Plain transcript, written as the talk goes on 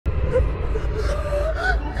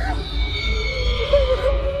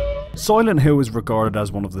Silent Hill is regarded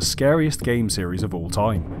as one of the scariest game series of all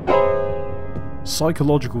time.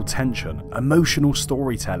 Psychological tension, emotional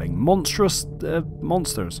storytelling, monstrous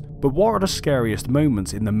monsters. But what are the scariest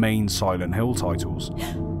moments in the main Silent Hill titles?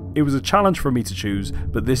 It was a challenge for me to choose,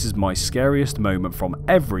 but this is my scariest moment from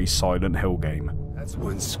every Silent Hill game. That's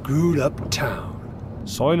one screwed up town.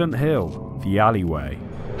 Silent Hill, the Alleyway.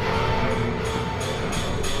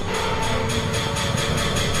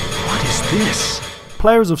 What is this?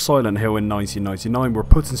 Players of Silent Hill in 1999 were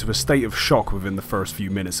put into a state of shock within the first few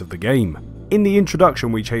minutes of the game. In the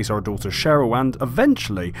introduction, we chase our daughter Cheryl and,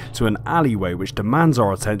 eventually, to an alleyway which demands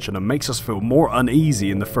our attention and makes us feel more uneasy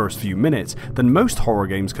in the first few minutes than most horror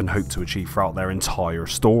games can hope to achieve throughout their entire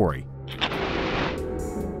story.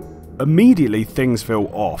 Immediately things feel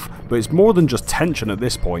off, but it's more than just tension at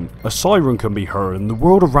this point. A siren can be heard and the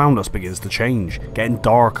world around us begins to change, getting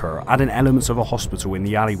darker, adding elements of a hospital in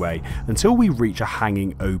the alleyway, until we reach a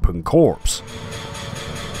hanging open corpse.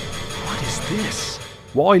 What is this?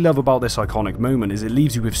 What I love about this iconic moment is it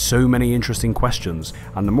leaves you with so many interesting questions,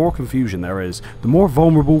 and the more confusion there is, the more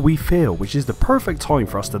vulnerable we feel, which is the perfect time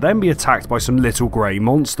for us to then be attacked by some little grey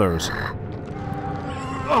monsters.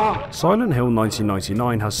 Silent Hill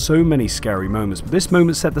 1999 has so many scary moments, but this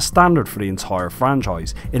moment set the standard for the entire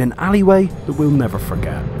franchise, in an alleyway that we'll never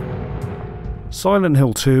forget. Silent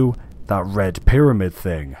Hill 2, that red pyramid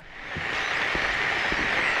thing.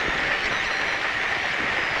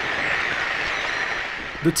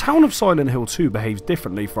 The town of Silent Hill 2 behaves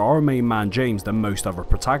differently for our main man James than most other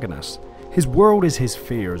protagonists. His world is his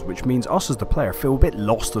fears, which means us as the player feel a bit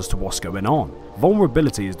lost as to what's going on.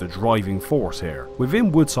 Vulnerability is the driving force here.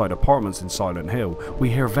 Within Woodside Apartments in Silent Hill, we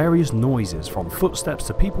hear various noises, from footsteps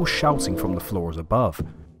to people shouting from the floors above.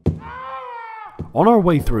 On our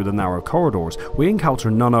way through the narrow corridors, we encounter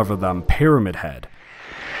none other than Pyramid Head.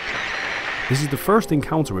 This is the first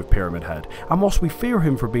encounter with Pyramid Head, and whilst we fear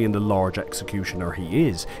him for being the large executioner he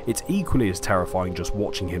is, it's equally as terrifying just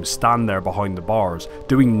watching him stand there behind the bars,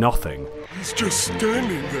 doing nothing. He's just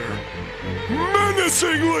standing there,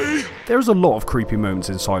 menacingly! There's a lot of creepy moments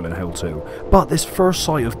in Silent Hill 2, but this first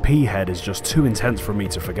sight of P-Head is just too intense for me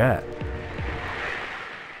to forget.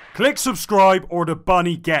 Click subscribe or the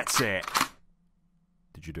bunny gets it!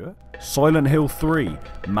 Did you do it? Silent Hill 3,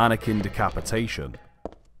 Mannequin Decapitation.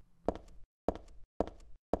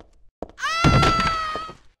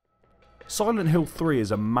 Silent Hill 3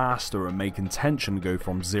 is a master at making tension go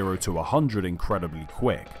from 0 to 100 incredibly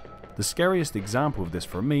quick. The scariest example of this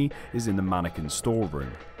for me is in the mannequin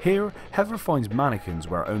storeroom. Here, Heather finds mannequins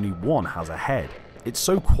where only one has a head. It's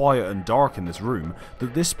so quiet and dark in this room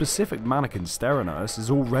that this specific mannequin staring at us is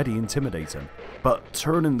already intimidating, but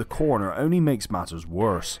turning the corner only makes matters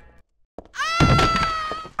worse.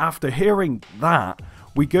 After hearing that,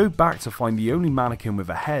 we go back to find the only mannequin with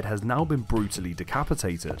a head has now been brutally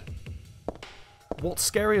decapitated. What's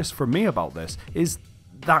scariest for me about this is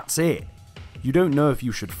that's it. You don't know if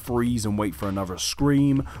you should freeze and wait for another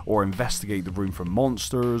scream, or investigate the room for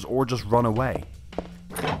monsters, or just run away.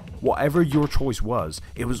 Whatever your choice was,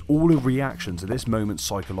 it was all a reaction to this moment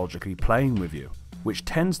psychologically playing with you, which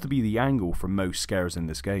tends to be the angle for most scares in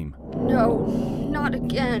this game. No, not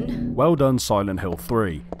again. Well done Silent Hill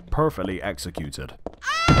 3, perfectly executed.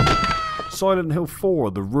 Silent Hill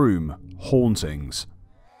 4, The Room, Hauntings.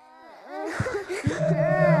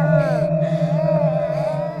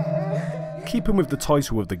 Keeping with the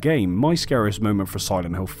title of the game, my scariest moment for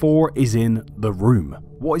Silent Hill 4 is in The Room.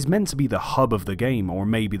 What is meant to be the hub of the game, or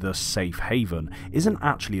maybe the safe haven, isn't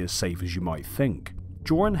actually as safe as you might think.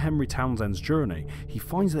 During Henry Townsend's journey, he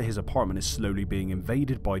finds that his apartment is slowly being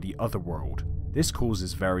invaded by the otherworld. This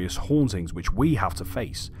causes various hauntings which we have to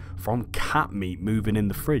face, from cat meat moving in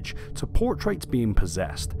the fridge to portraits being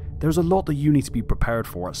possessed. There's a lot that you need to be prepared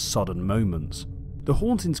for at sudden moments. The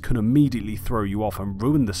hauntings can immediately throw you off and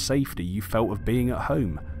ruin the safety you felt of being at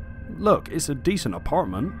home. Look, it's a decent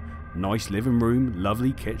apartment, nice living room,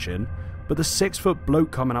 lovely kitchen, but the 6-foot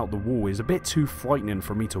bloke coming out the wall is a bit too frightening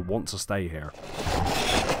for me to want to stay here.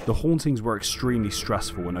 The hauntings were extremely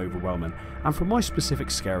stressful and overwhelming, and for my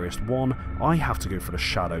specific scariest one, I have to go for the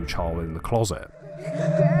shadow child in the closet.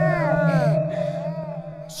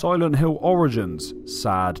 Silent Hill Origins,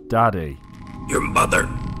 Sad Daddy. Your mother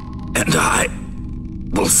and I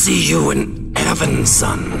will see you in heaven,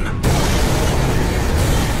 son.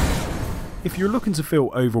 If you're looking to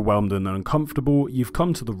feel overwhelmed and uncomfortable, you've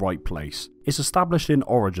come to the right place. It's established in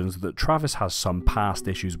Origins that Travis has some past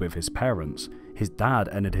issues with his parents. His dad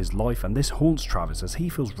ended his life, and this haunts Travis as he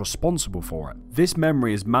feels responsible for it. This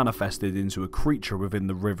memory is manifested into a creature within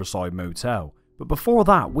the Riverside Motel, But before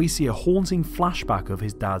that, we see a haunting flashback of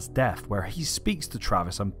his dad's death where he speaks to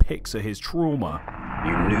Travis and picks at his trauma.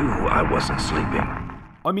 You knew I wasn't sleeping.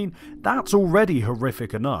 I mean, that's already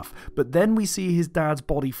horrific enough, but then we see his dad's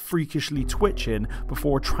body freakishly twitching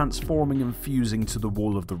before transforming and fusing to the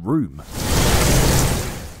wall of the room.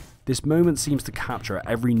 This moment seems to capture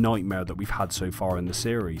every nightmare that we've had so far in the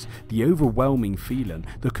series. The overwhelming feeling,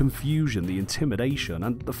 the confusion, the intimidation,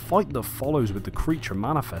 and the fight that follows with the creature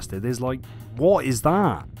manifested is like, what is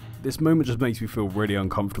that? This moment just makes me feel really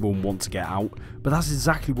uncomfortable and want to get out, but that's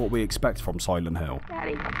exactly what we expect from Silent Hill.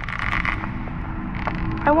 Daddy,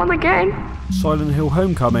 I won the game. Silent Hill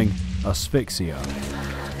Homecoming, Asphyxia.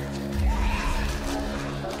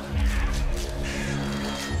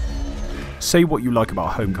 Say what you like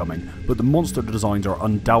about Homecoming, but the monster designs are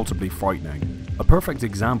undoubtedly frightening. A perfect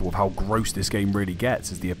example of how gross this game really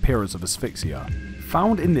gets is the appearance of Asphyxia.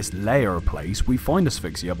 Found in this lair place, we find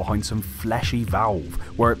Asphyxia behind some fleshy valve,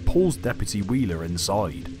 where it pulls Deputy Wheeler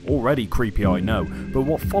inside. Already creepy, I know, but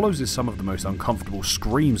what follows is some of the most uncomfortable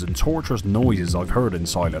screams and torturous noises I've heard in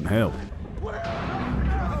Silent Hill.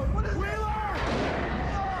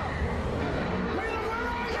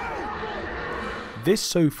 This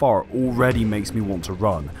so far already makes me want to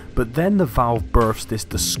run, but then the valve births this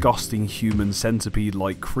disgusting human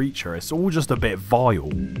centipede-like creature. It's all just a bit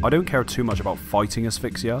vile. I don't care too much about fighting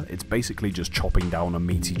Asphyxia, it's basically just chopping down a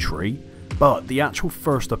meaty tree. But the actual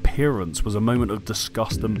first appearance was a moment of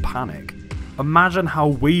disgust and panic. Imagine how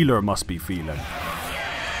Wheeler must be feeling.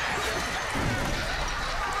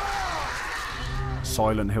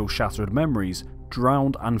 Silent Hill Shattered Memories,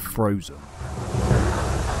 Drowned and Frozen.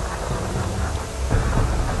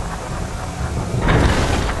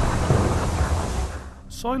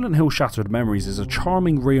 Silent Hill Shattered Memories is a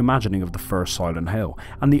charming reimagining of the first Silent Hill,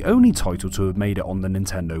 and the only title to have made it on the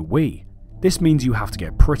Nintendo Wii. This means you have to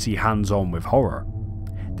get pretty hands-on with horror.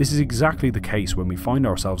 This is exactly the case when we find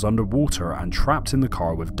ourselves underwater and trapped in the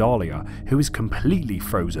car with Dahlia, who is completely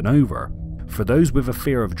frozen over. For those with a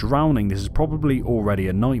fear of drowning, this is probably already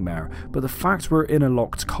a nightmare, but the fact we're in a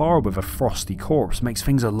locked car with a frosty corpse makes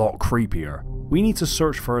things a lot creepier. We need to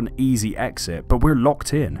search for an easy exit, but we're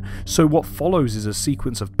locked in, so what follows is a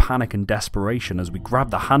sequence of panic and desperation as we grab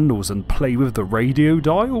the handles and play with the radio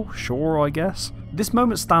dial? Sure, I guess. This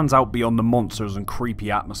moment stands out beyond the monsters and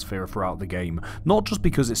creepy atmosphere throughout the game, not just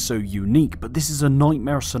because it's so unique, but this is a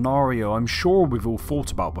nightmare scenario I'm sure we've all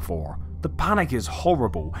thought about before. The panic is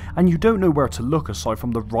horrible, and you don't know where to look aside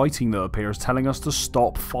from the writing that appears telling us to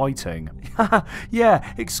stop fighting.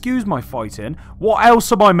 Yeah, excuse my fighting, what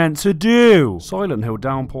else am I meant to do? Silent Hill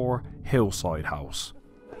Downpour, Hillside House.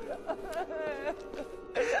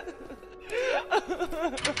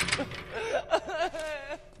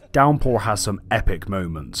 Downpour has some epic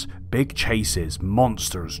moments, big chases,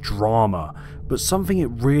 monsters, drama, but something it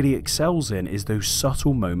really excels in is those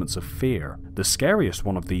subtle moments of fear. The scariest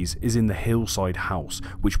one of these is in the Hillside house,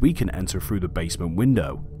 which we can enter through the basement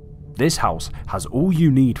window. This house has all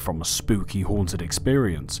you need from a spooky haunted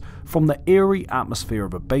experience, from the eerie atmosphere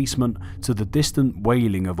of a basement to the distant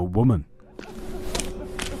wailing of a woman.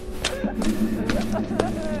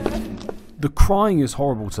 The crying is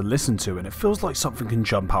horrible to listen to, and it feels like something can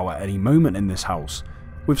jump out at any moment in this house.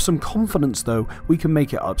 With some confidence though, we can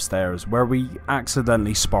make it upstairs where we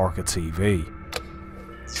accidentally spark a TV.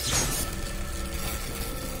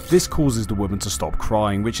 This causes the woman to stop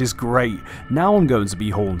crying, which is great. Now I'm going to be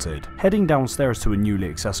haunted. Heading downstairs to a newly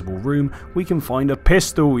accessible room, we can find a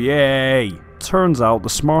pistol, yay! Turns out the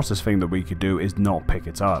smartest thing that we could do is not pick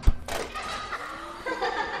it up.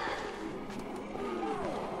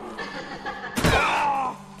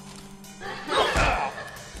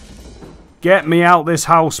 Get me out this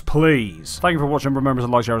house, please. Thank you for watching. Remember to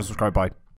like, share, and subscribe. Bye.